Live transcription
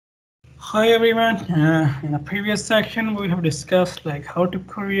Hi everyone. In a previous section, we have discussed like how to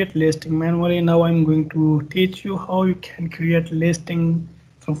create listing manually. Now I'm going to teach you how you can create listing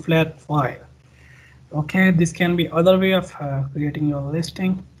from flat file. Okay, this can be other way of creating your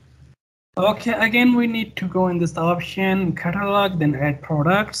listing. Okay, again we need to go in this option catalog, then add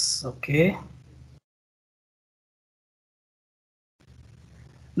products. Okay.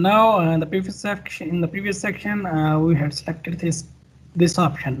 Now in the previous section, we had selected this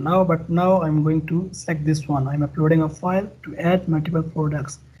option now, but now I'm going to select this one. I'm uploading a file to add multiple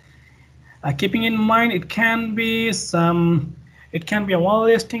products. Keeping in mind, it can be a one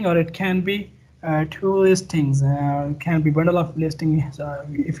listing or it can be two listings. It can be bundle of listings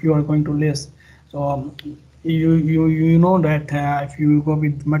if you are going to list. So you know that if you go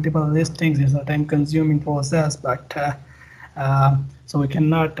with multiple listings, it's a time-consuming process, but so we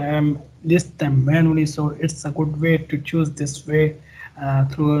cannot list them manually. So it's a good way to choose this way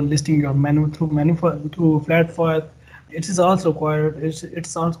through listing your through flat file. It is also called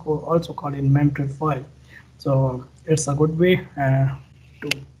it's also called inventory file. So it's a good way to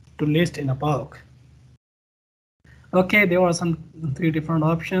to list in a bulk. Okay, there are some three different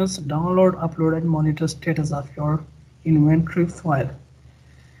options: download, upload, and monitor status of your inventory file.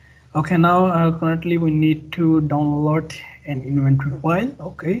 Okay, now currently we need to download an inventory file.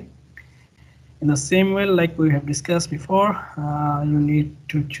 Okay, in the same way like we have discussed before, you need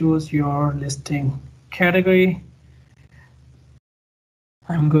to choose your listing category.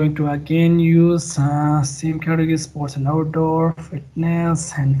 I'm going to again use same category: sports and outdoor,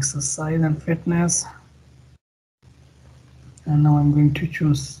 fitness and exercise and fitness. And now I'm going to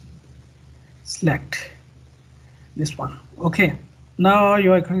choose select this one. Okay, now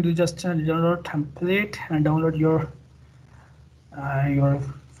you are going to just download template and download your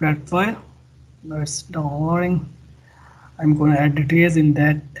flat file. Now it's downloading. I'm going to add details in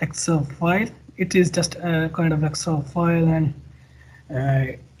that Excel file. It is just a kind of Excel file, and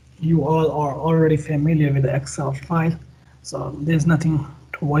you all are already familiar with the Excel file, so there's nothing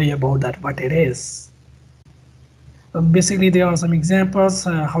to worry about that what it is. Basically, there are some examples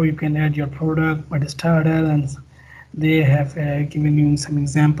how you can add your product, what is started, and they have given you some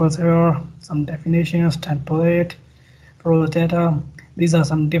examples here, some definitions, template, pro data. These are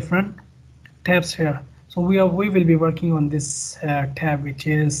some different tabs here. So we will be working on this tab, which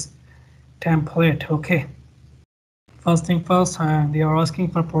is template. Okay. First thing first, they are asking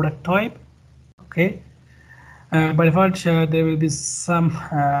for product type. Okay. By default, there will be some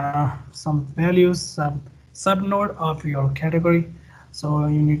values, some subnode of your category. So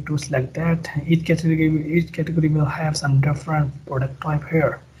you need to select that. Each category will have some different product type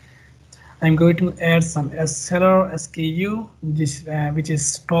here. I'm going to add some seller SKU, which is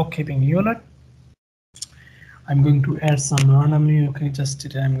stock keeping unit. I'm going to add some randomly. Okay, just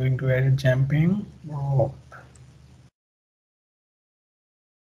I'm going to add a jumping rope.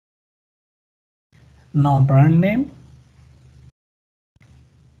 Now brand name.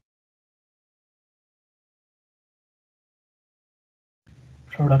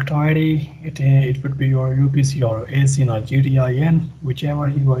 Product ID, it would be your UPC or ASIN or GDIN, whichever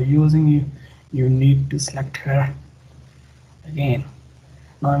you are using. You need to select here again.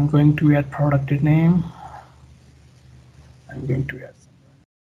 Now I'm going to add product name. I'm going to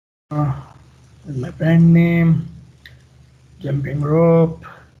add with my brand name, jumping rope.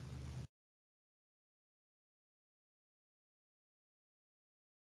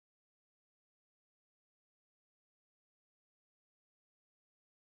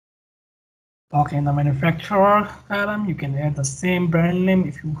 Okay, in the manufacturer column, you can add the same brand name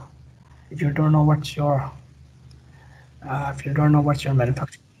if you don't know what's your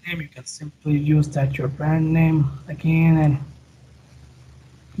manufacturer name. You can simply use that your brand name again, and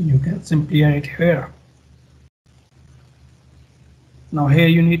you can simply add it here. Now here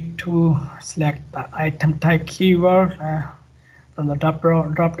you need to select the item type keyword from the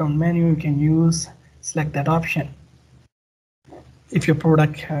drop down menu. You can select that option. If your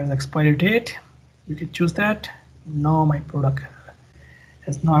product has expiry date, you can choose that. No, my product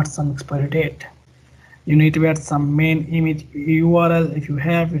has not some expiry date. You need to add some main image URL. If you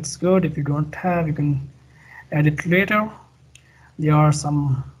have, it's good. If you don't have, you can add it later. There are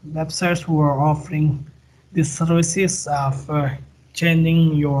some websites who are offering these services of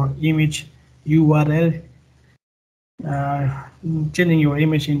changing your image URL, changing your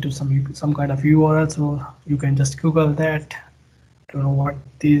image into some kind of URL. So you can just Google that to know what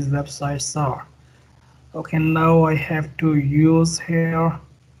these websites are. Okay, now I have to use here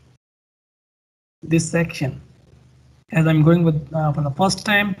this section as I'm going with for the first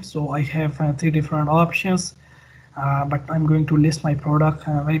time. So I have three different options. but I'm going to list my product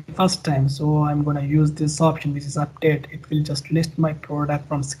very first time, so I'm going to use this option, which is update. It will just list my product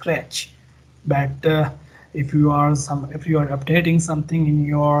from scratch. But if you are updating something in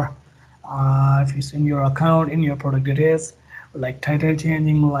your if it's in your account, in your product details, like title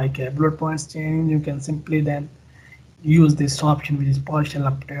changing, like bullet points changing, you can simply then use this option, which is partial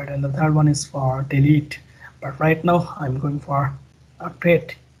update, and the third one is for delete. But right now I'm going for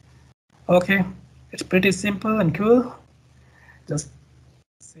update. Okay, it's pretty simple and cool. Just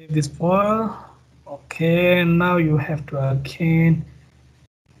save this file. Okay, now you have to again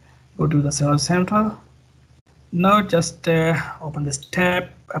go to the Search Central. Now just open this tab,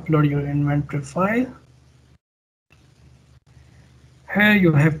 upload your inventory file. Here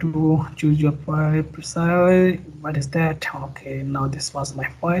you have to choose your file precisely. What is that? Okay, now this was my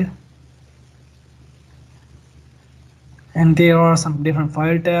file. And there are some different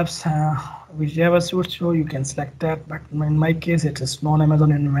file tabs, whichever suits you, you can select that. But in my case, it is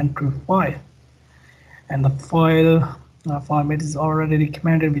non-Amazon inventory file. And the file format is already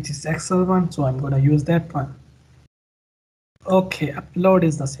recommended, which is Excel one, so I'm going to use that one. Okay, upload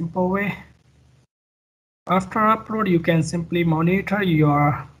is the simple way. After upload, you can simply monitor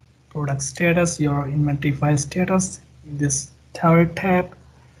your product status, your inventory file status in this third tab,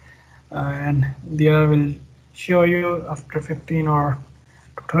 and there will show you after 15 or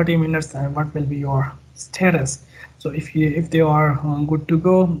 30 minutes what will be your status. So if they are good to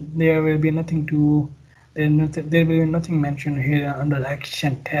go, there will be nothing there will be nothing mentioned here under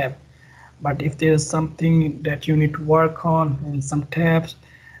action tab. But if there is something that you need to work on in some tabs,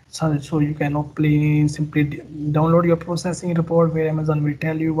 so you can simply download your processing report, where Amazon will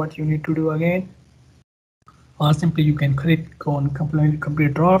tell you what you need to do again, or simply you can click on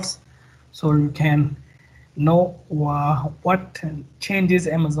complete drafts, so you can know what changes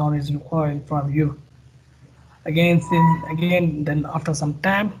Amazon is requiring from you. Again, then after some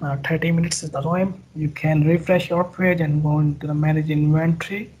time, 30 minutes is the time, you can refresh your page and go into the manage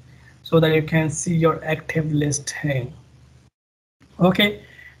inventory, so that you can see your active listing. Okay,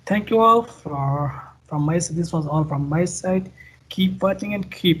 thank you all for from my this was all from my side. Keep watching and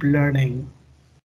keep learning.